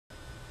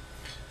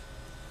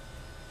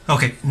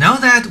Okay, now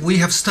that we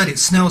have studied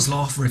Snell's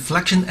law of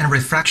reflection and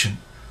refraction,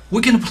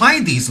 we can apply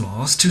these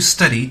laws to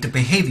study the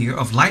behavior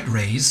of light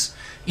rays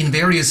in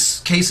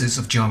various cases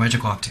of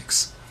geometric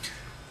optics.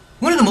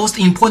 One of the most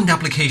important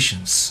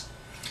applications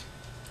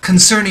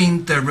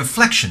concerning the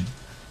reflection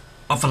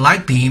of a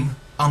light beam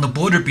on the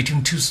border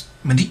between two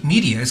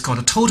media is called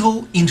a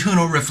total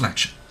internal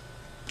reflection.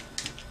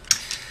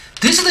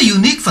 This is a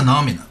unique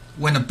phenomenon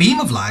when a beam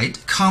of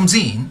light comes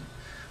in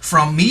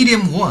from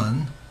medium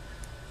 1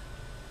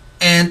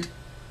 and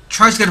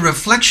tries to get a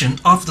reflection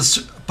of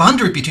the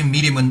boundary between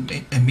medium 1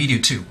 and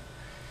medium 2.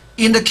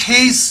 In the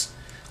case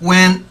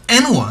when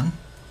n1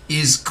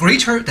 is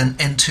greater than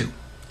n2,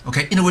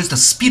 okay, in other words, the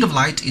speed of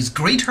light is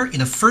greater in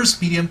the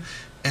first medium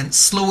and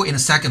slower in the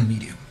second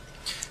medium.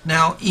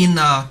 Now, in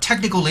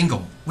technical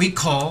lingo, we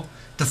call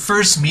the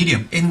first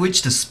medium in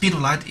which the speed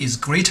of light is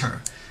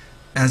greater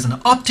as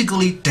an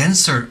optically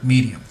denser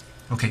medium.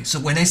 Okay, so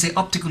when I say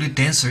optically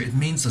denser, it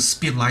means the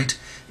speed of light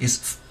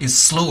is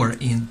slower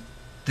in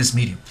this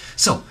medium.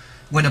 So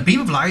when a beam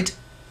of light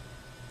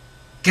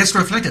gets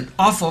reflected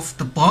off of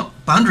the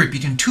boundary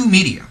between two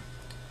media,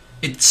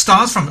 it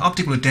starts from an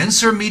optically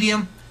denser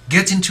medium,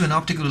 gets into an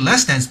optically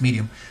less dense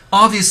medium.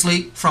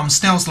 Obviously, from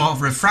Snell's law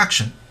of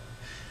refraction,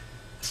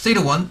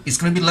 theta 1 is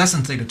going to be less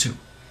than theta 2.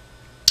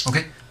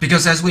 Okay,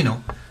 because as we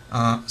know,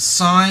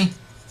 sine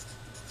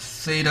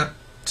theta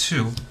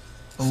 2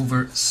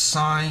 over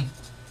sine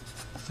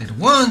theta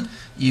 1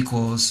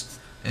 equals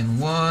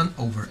n1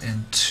 over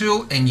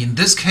n2, and in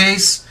this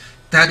case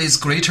that is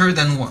greater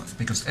than 1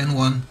 because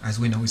n1, as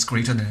we know, is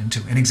greater than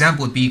n2. An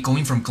example would be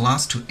going from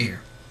glass to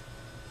air.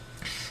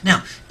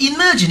 Now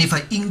imagine if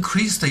I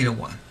increase theta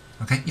 1,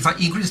 okay, if I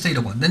increase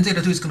theta 1, then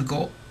theta 2 is going to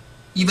go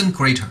even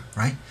greater,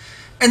 right?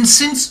 And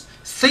since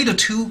theta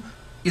 2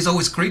 is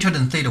always greater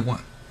than theta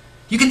 1,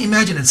 you can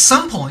imagine at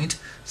some point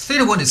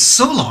theta 1 is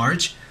so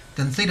large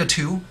then theta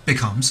 2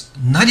 becomes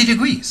 90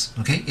 degrees.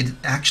 Okay, it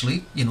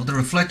actually,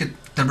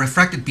 the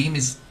refracted beam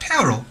is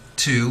parallel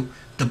to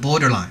the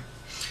borderline.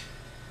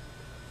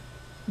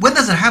 When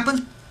does it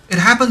happen? It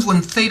happens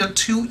when theta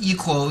 2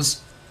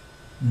 equals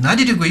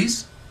 90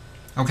 degrees.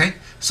 Okay,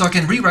 so I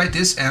can rewrite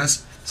this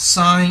as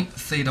sine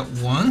theta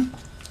 1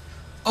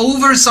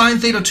 over sine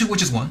theta 2,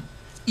 which is 1,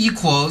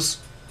 equals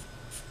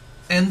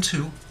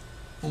n2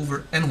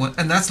 over n1,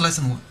 and that's less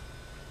than 1.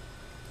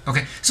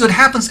 Okay, so it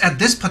happens at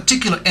this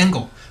particular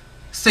angle,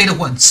 theta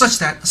 1, such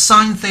that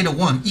sine theta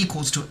 1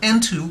 equals to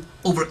n2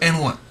 over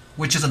n1,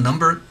 which is a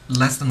number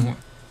less than 1,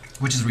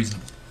 which is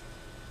reasonable.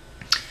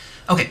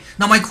 Okay,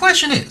 now my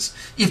question is,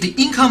 if the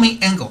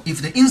incoming angle,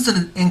 if the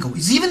incident angle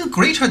is even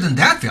greater than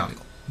that value,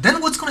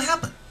 then what's going to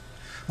happen?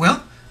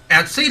 Well,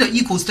 at theta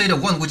equals theta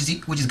 1, which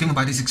is given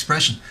by this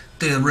expression,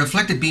 the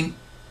refracted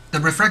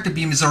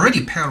beam is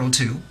already parallel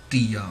to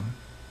the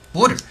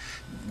border.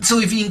 So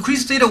if you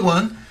increase theta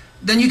 1,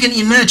 then you can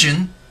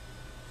imagine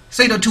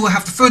theta 2 will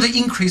have to further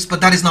increase,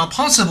 but that is not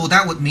possible.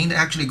 That would mean it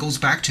actually goes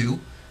back to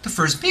the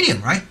first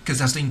medium, right? Because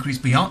that's the increase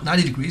beyond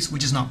 90 degrees,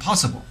 which is not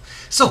possible.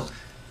 So,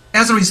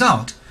 as a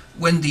result,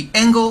 when the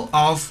angle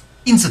of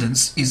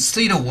incidence is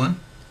theta 1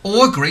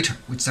 or greater,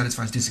 which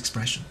satisfies this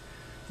expression,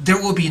 there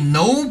will be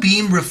no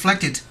beam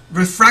refracted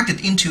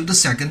into the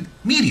second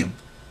medium.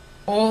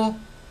 All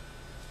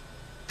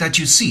that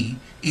you see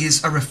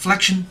is a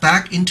reflection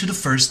back into the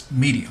first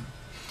medium.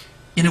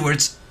 In other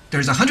words,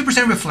 there's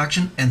 100%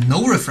 reflection and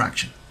no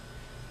refraction.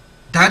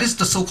 That is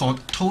the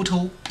so-called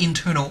total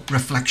internal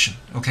reflection.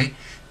 Okay,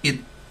 it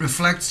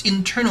reflects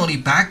internally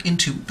back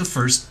into the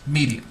first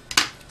medium.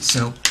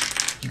 So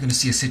you're going to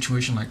see a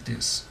situation like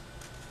this: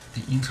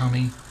 the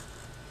incoming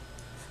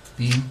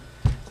beam,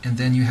 and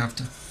then you have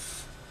the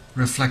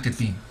reflected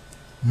beam.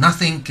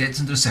 Nothing gets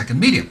into the second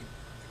medium.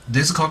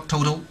 This is called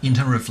total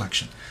internal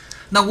reflection.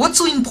 Now, what's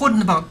so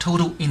important about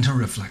total internal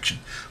reflection?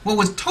 Well,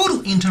 with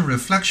total internal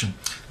reflection,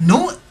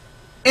 no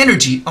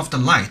energy of the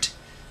light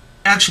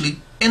actually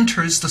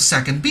enters the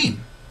second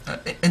beam,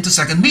 into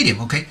second medium.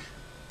 Okay,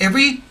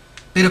 every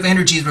bit of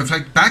energy is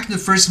reflected back in the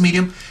first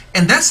medium,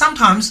 and that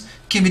sometimes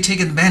can be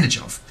taken advantage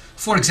of.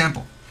 For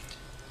example,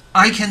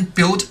 I can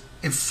build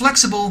a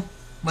flexible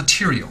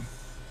material,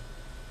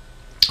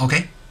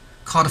 okay,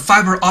 called a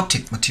fiber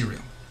optic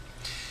material,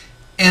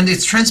 and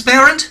it's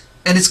transparent,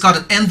 and it's got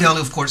an n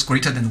value, of course,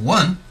 greater than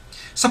 1.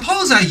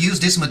 Suppose I use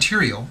this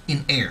material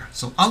in air.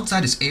 So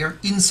outside is air,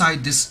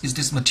 inside this is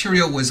this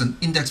material with an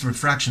index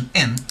refraction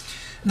n.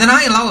 Then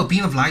I allow a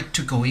beam of light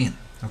to go in,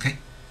 okay,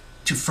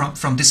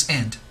 from this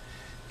end,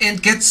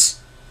 and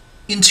gets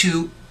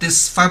into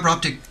this fiber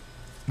optic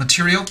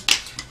material,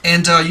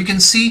 and you can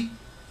see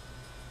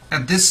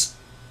at this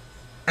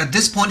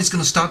point it's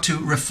going to start to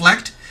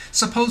reflect.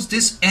 Suppose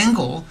this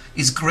angle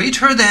is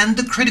greater than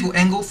the critical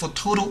angle for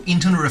total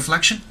internal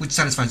reflection, which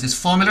satisfies this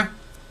formula.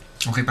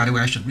 Okay, by the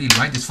way, I should really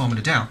write this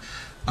formula down.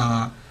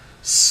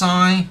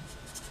 Sine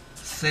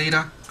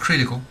theta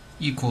critical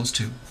equals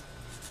to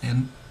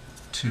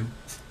n2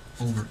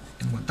 over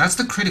n1. That's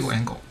the critical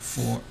angle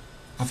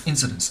of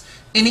incidence.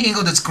 Any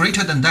angle that's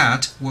greater than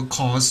that will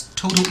cause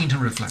total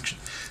internal reflection.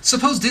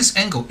 Suppose this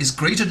angle is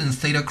greater than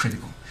theta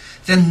critical.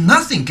 then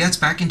nothing gets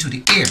back into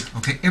the air.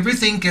 Okay,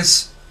 everything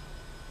gets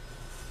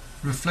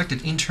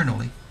reflected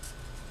internally.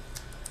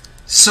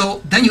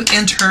 So then you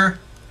enter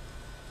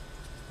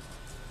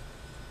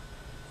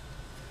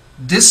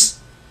this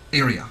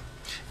area,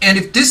 and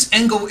if this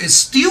angle is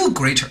still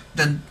greater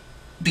than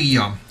the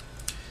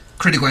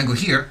critical angle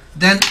here,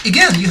 then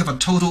again you have a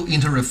total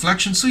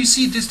interreflection. So you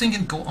see this thing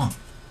can go on.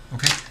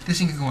 Okay, this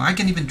thing can go on. I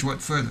can even draw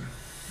it further.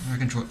 I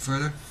can draw it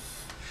further,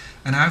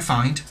 and I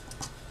find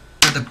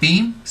that the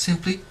beam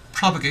simply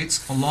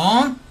propagates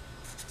along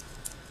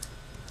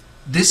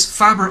this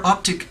fiber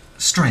optic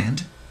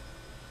strand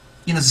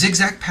in a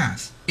zigzag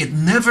path. It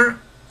never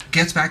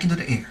gets back into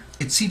the air.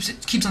 It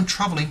keeps on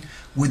traveling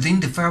within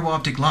the fiber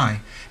optic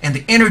line, and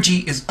the energy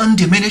is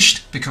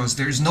undiminished because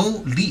there is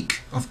no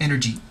leak of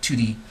energy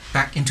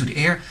back into the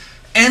air.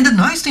 And the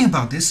nice thing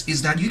about this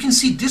is that you can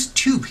see this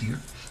tube here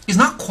is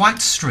not quite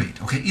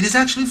straight. Okay, it is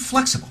actually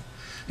flexible.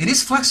 It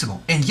is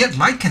flexible, and yet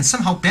light can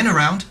somehow bend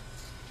around,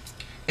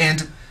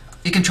 and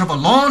it can travel a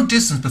long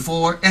distance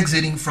before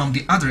exiting from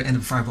the other end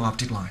of the fiber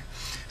optic line.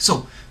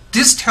 So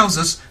this tells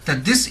us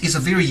that this is a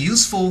very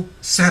useful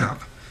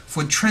setup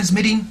for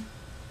transmitting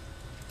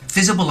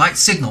visible light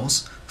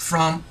signals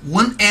from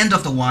one end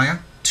of the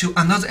wire to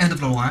another end of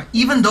the wire,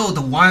 even though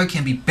the wire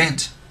can be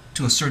bent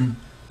to a certain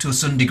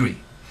degree.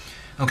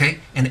 Okay,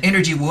 and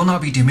energy will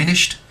not be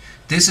diminished.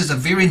 This is a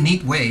very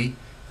neat way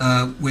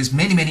with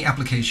many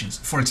applications.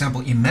 For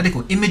example, in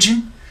medical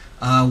imaging,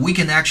 we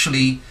can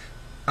actually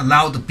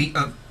allow the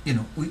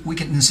we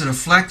can insert a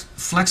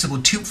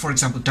flexible tube, for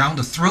example, down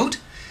the throat.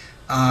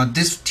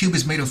 This tube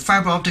is made of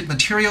fiber optic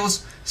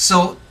materials,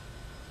 so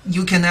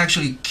you can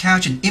actually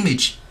catch an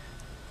image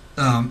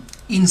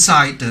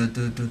inside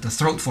the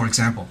throat, for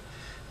example,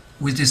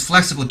 with this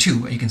flexible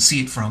tube. You can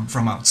see it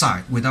from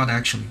outside without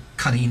actually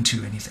cutting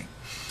into anything.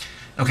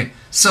 Okay,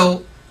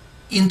 so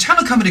in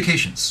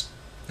telecommunications,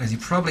 as you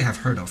probably have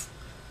heard of,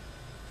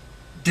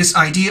 this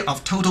idea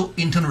of total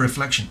internal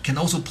reflection can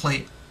also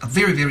play a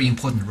very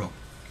important role.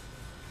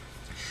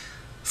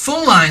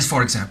 Phone lines,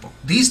 for example,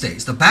 these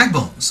days, the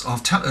backbones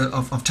of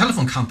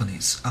telephone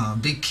companies,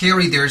 they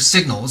carry their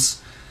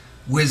signals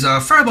with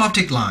fiber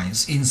optic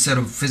lines instead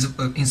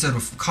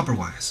of copper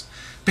wires,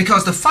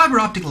 because the fiber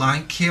optic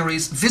line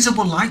carries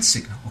visible light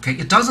signal. Okay,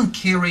 it doesn't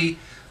carry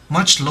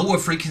much lower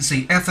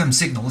frequency FM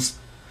signals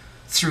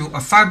through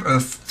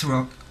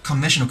a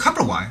conventional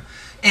copper wire,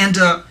 and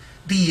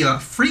the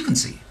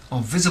frequency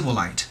of visible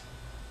light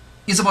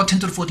is about 10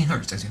 to the 14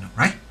 hertz, as you know,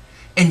 right?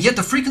 And yet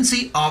the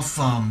frequency of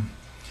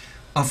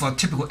a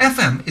typical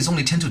FM is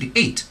only 10 to the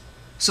 8.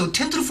 So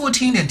 10 to the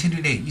 14 and 10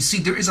 to the 8, you see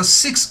there is a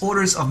 6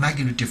 orders of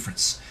magnitude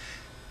difference.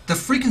 The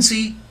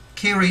frequency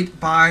carried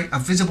by a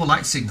visible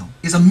light signal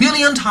is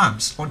 1,000,000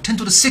 times, or 10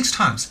 to the 6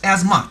 times,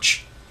 as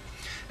much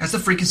as the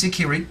frequency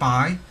carried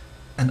by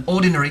an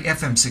ordinary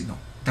FM signal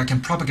that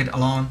can propagate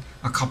along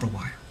a copper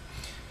wire.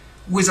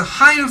 With a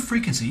higher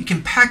frequency, you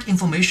can pack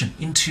information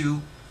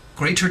into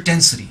greater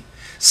density.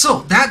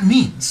 So that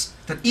means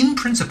that in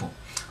principle,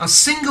 a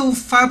single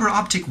fiber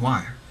optic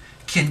wire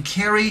can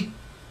carry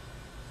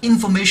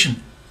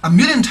information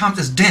 1,000,000 times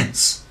as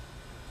dense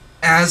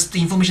as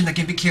the information that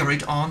can be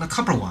carried on a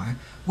copper wire,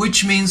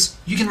 which means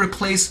you can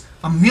replace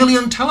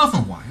 1,000,000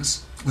 telephone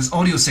wires with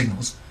audio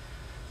signals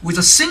with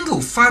a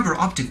single fiber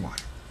optic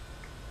wire.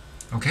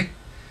 Okay,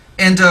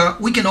 and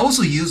we can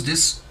also use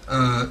this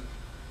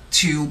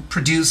to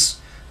produce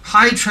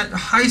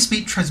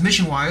high-speed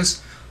transmission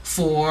wires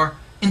for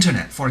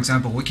internet. For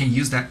example, we can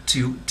use that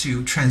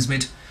to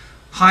transmit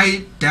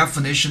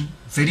high-definition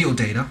video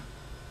data,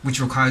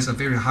 which requires a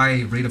very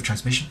high rate of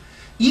transmission,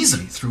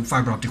 easily through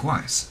fiber optic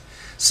wires.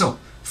 So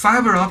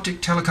fiber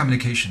optic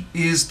telecommunication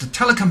is the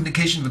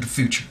telecommunication of the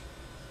future,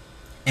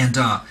 and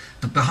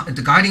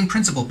the guiding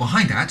principle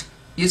behind that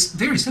is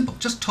very simple,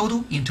 just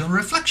total internal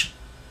reflection.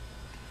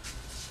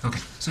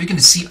 Okay, so you're going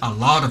to see a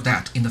lot of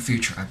that in the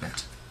future, I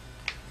bet.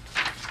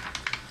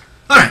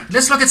 Alright,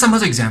 let's look at some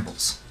other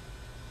examples.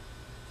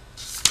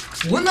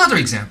 One other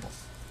example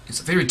is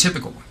a very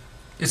typical one.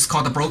 It's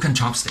called the broken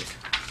chopstick.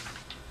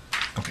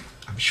 Okay,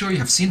 I'm sure you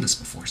have seen this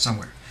before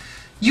somewhere.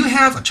 You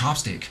have a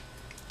chopstick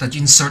that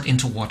you insert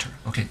into water.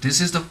 Okay,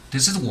 this is the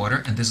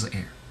water and this is the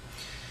air.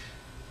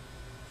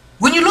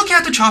 When you look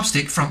at the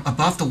chopstick from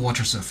above the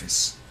water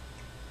surface,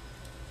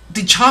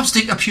 the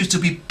chopstick appears to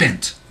be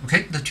bent.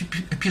 Okay, it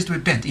appears to be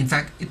bent. In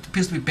fact, it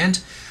appears to be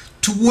bent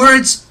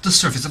towards the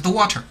surface of the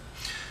water.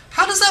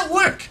 How does that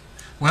work?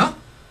 Well,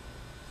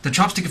 the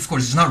chopstick, of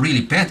course, is not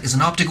really bent. It's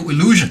an optical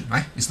illusion,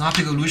 right? It's an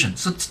optical illusion.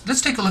 So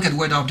let's take a look at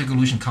where the optical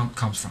illusion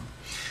comes from.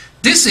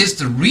 This is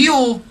the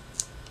real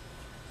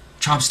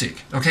chopstick.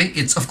 Okay,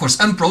 it's of course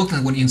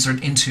unbroken when you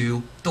insert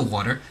into the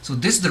water. So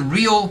this is the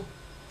real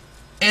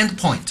end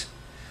point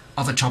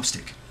of a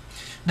chopstick.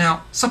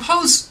 Now,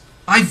 suppose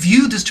I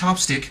view this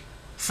chopstick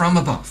from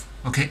above.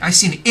 Okay, I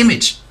see an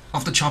image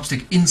of the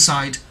chopstick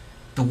inside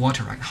the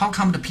water, right? How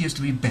come it appears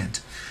to be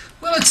bent?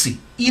 Well, let's see.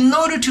 In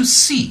order to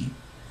see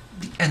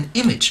an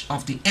image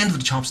of the end of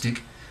the chopstick,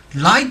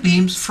 light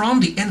beams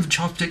from the end of the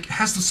chopstick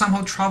has to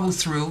somehow travel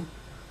through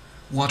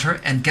water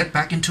and get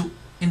back into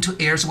into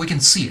air so we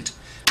can see it.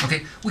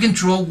 Okay, we can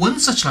draw one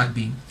such light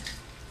beam,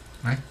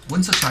 right?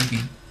 One such light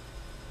beam.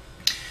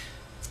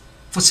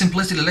 For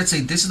simplicity, let's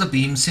say this is a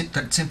beam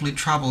that simply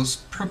travels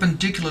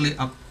perpendicularly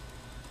up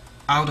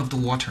out of the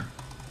water.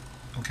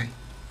 Okay,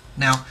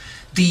 now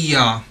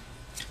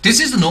this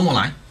is the normal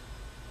line,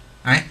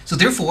 right? So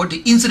therefore,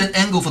 the incident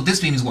angle for this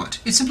beam is what?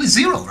 It's simply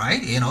 0,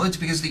 right? You know, it's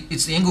because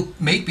it's the angle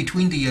made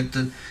between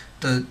the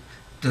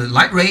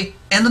light ray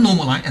and the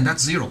normal line, and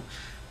that's 0.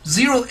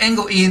 0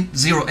 angle in,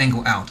 0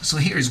 angle out. So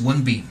here is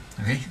one beam.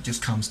 Okay, it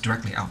just comes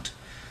directly out.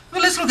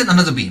 Well, let's look at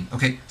another beam.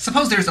 Okay,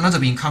 suppose there's another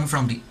beam coming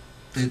from the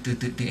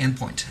end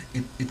point.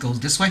 It goes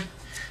this way.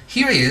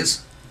 Here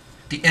is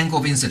the angle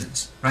of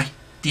incidence, right?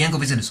 The angle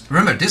of incidence.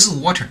 Remember, this is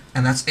water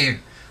and that's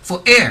air.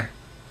 For air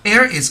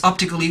is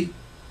optically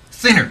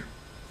thinner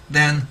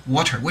than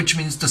water, which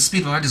means the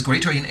speed of light is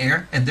greater in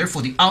air, and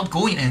therefore the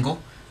outgoing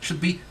angle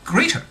should be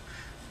greater,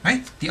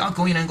 right? The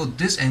outgoing angle,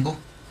 this angle,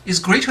 is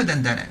greater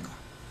than that angle,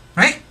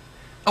 right?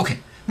 Okay,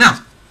 now,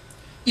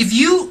 if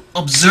you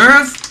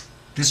observe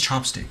this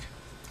chopstick,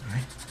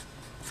 right,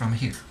 from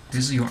here,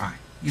 this is your eye.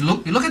 You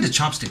look at the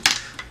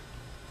chopstick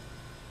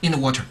in the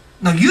water.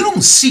 Now you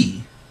don't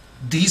see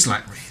these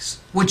light rays.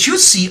 What you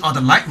see are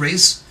the light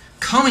rays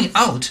coming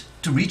out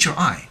to reach your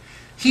eye.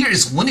 Here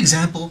is one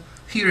example.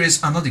 Here is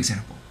another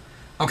example.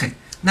 Okay,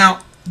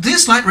 now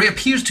this light ray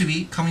appears to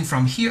be coming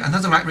from here,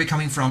 another light ray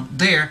coming from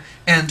there,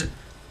 and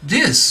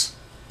this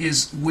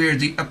is where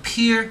they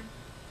appear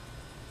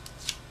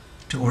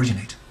to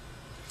originate.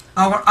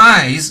 Our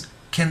eyes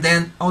can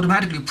then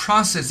automatically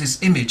process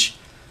this image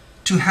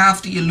to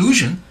have the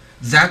illusion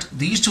that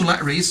these two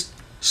light rays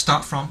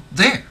start from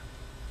there,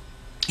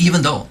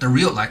 even though the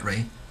real light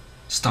ray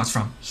starts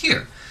from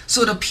here.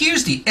 So it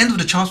appears the end of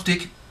the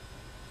chopstick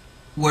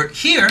were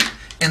here,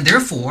 and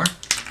therefore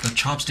the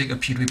chopstick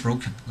appears to be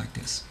broken like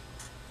this.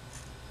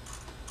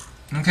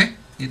 Okay,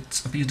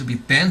 it appears to be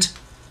bent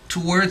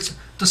towards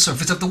the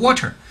surface of the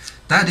water.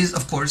 That is,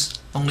 of course,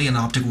 only an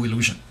optical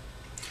illusion.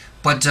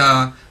 But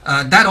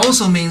that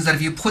also means that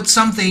if you put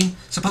something,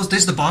 suppose this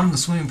is the bottom of the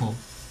swimming pool.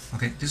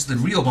 Okay, this is the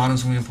real bottom of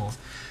the swimming pool.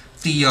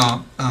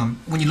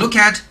 When you look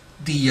at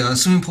the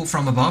swimming pool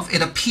from above,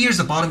 it appears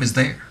the bottom is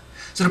there.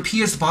 So it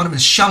appears the bottom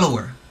is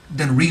shallower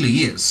than really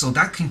is. So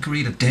that can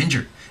create a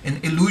danger, an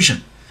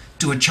illusion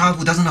to a child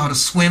who doesn't know how to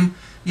swim.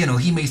 You know,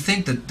 he may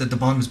think that the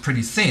bottom is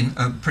pretty thin,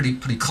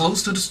 pretty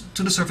close to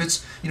the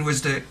surface. In other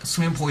words, the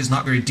swimming pool is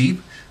not very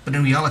deep, but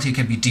in reality it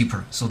can be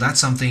deeper. So that's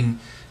something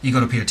you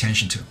got to pay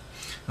attention to.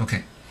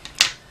 Okay.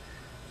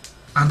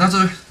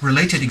 Another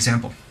related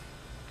example.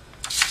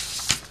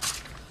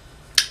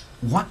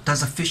 What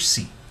does a fish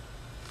see?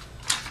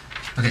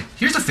 Okay,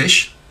 here's a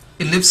fish.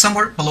 It lives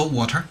somewhere below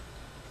water.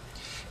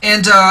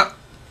 And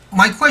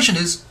my question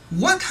is,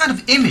 what kind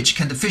of image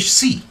can the fish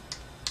see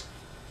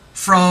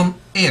from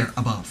air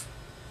above?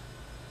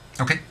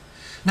 Okay,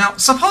 now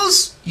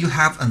suppose you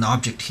have an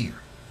object here.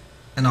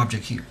 An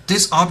object here.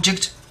 This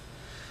object,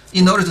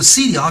 in order to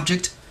see the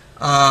object,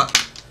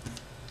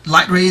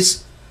 light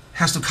rays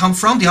has to come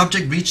from the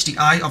object, reach the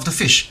eye of the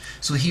fish.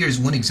 So here is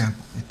one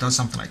example. It does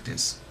something like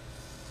this.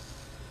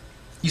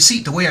 You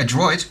see, the way I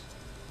draw it,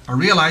 I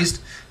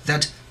realized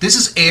that this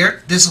is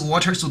air, this is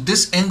water, so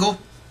this angle,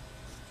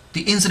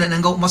 the incident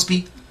angle, must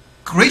be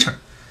greater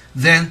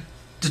than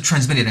the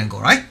transmitted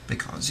angle, right?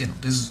 Because, you know,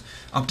 this is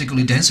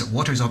optically denser,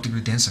 water is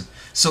optically denser.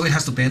 So it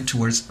has to bend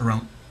towards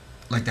around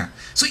like that.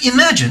 So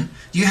imagine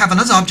you have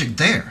another object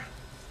there.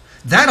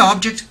 That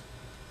object,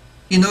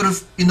 in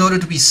order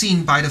to be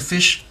seen by the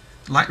fish,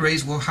 light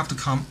rays will have to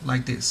come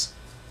like this.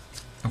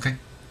 Okay?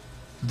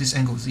 This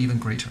angle is even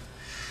greater.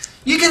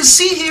 You can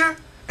see here,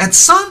 at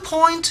some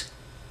point,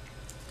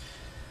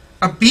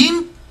 a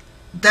beam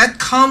that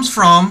comes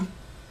from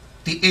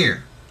the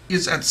air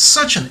is at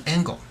such an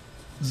angle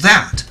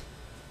that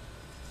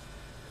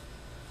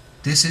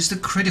this is the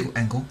critical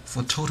angle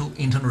for total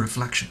internal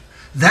reflection.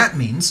 That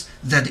means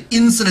that the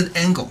incident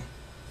angle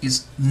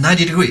is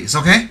 90 degrees,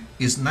 okay?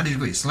 It's 90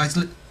 degrees.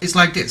 It's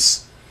like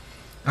this.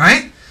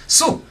 Alright?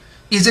 So,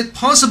 is it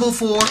possible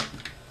for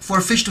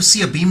a fish to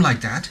see a beam like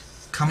that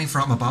coming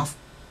from above?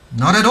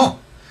 Not at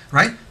all,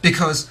 right?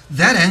 Because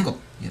that angle,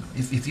 you know,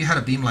 if you had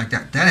a beam like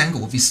that, that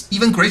angle would be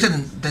even greater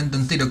than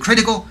theta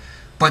critical,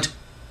 but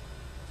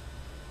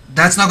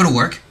that's not going to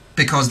work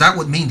because that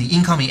would mean the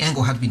incoming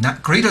angle had to be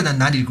greater than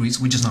 90 degrees,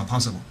 which is not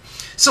possible.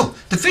 So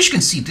the fish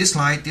can see this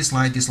light, this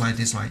light, this light,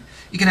 this light.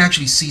 It can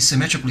actually see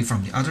symmetrically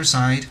from the other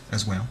side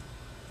as well.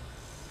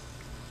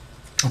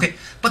 Okay,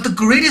 but the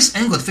greatest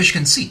angle the fish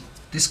can see,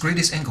 this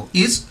greatest angle,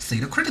 is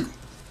theta critical.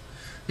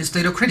 It's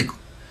theta critical.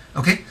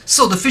 Okay,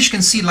 so the fish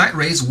can see light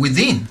rays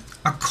within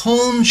a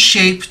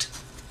cone-shaped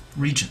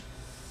region.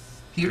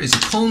 Here is a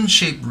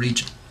cone-shaped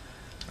region.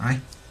 All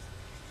right.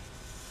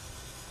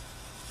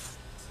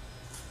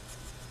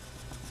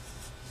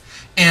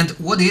 And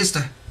what is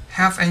the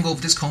half angle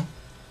of this cone?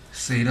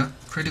 Theta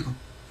critical.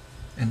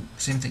 And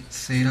same thing,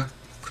 theta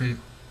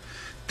critical.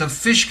 The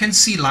fish can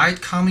see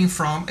light coming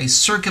from a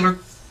circular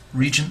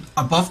region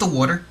above the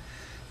water.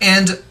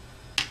 And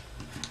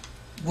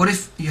what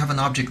if you have an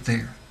object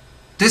there?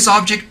 this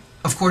object,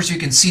 of course, you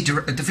can see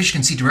the fish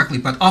can see directly,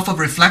 but off of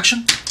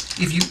reflection,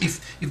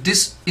 if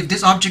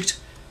this object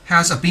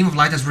has a beam of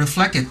light that's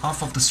reflected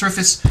off of the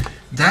surface,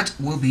 that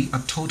will be a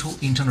total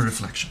internal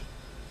reflection.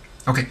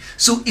 Okay,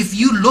 so if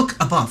you look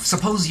above,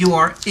 suppose you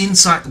are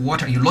inside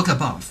water and you look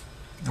above,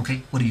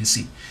 okay, what do you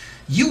see?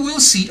 You will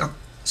see a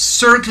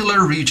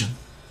circular region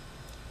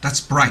that's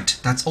bright,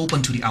 that's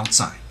open to the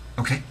outside,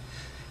 okay?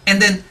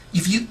 And then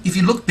if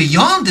you look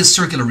beyond this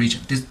circular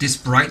region, this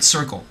bright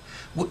circle,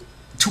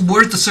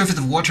 towards the surface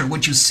of water,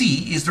 what you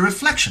see is the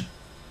reflection.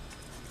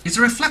 It's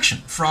a reflection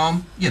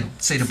from,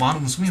 say the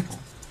bottom of the swimming pool.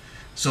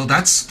 So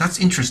that's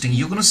interesting.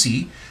 You're going to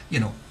see,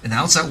 an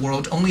outside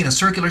world only in a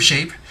circular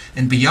shape,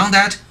 and beyond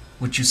that,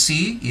 what you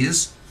see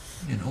is,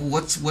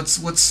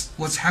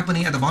 what's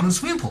happening at the bottom of the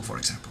swimming pool, for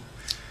example.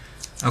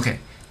 Okay,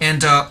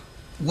 and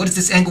what is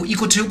this angle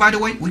equal to, by the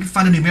way? We can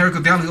find a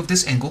numerical value of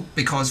this angle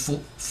because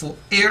for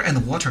air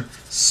and water,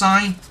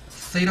 sine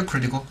theta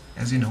critical,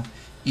 as you know,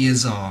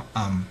 is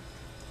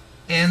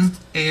n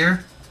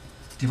air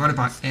divided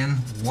by n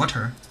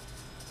water.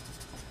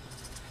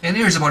 And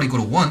air is about equal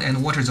to 1,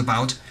 and water is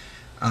about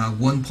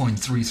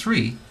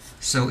 1.33.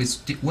 So it's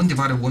 1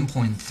 divided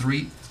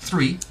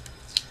 1.33.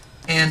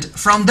 And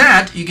from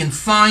that, you can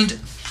find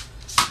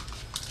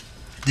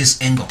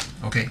this angle.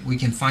 Okay, we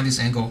can find this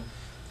angle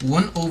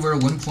 1 over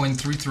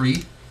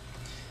 1.33.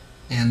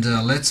 And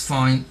let's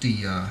find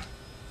the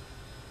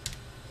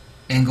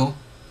angle.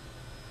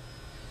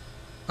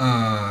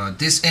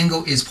 This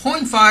angle is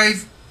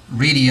 0.5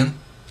 radian.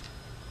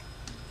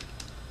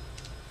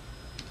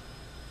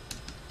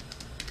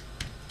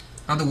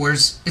 In other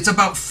words, it's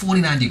about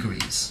 49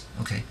 degrees.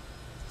 Okay.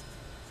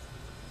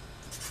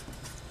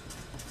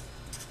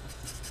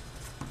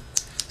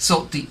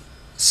 So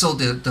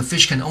the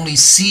fish can only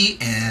see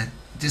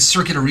this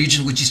circular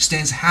region which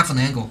extends half an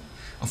angle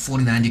of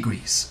 49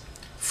 degrees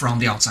from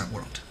the outside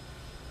world.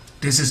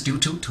 This is due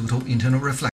to total internal reflection.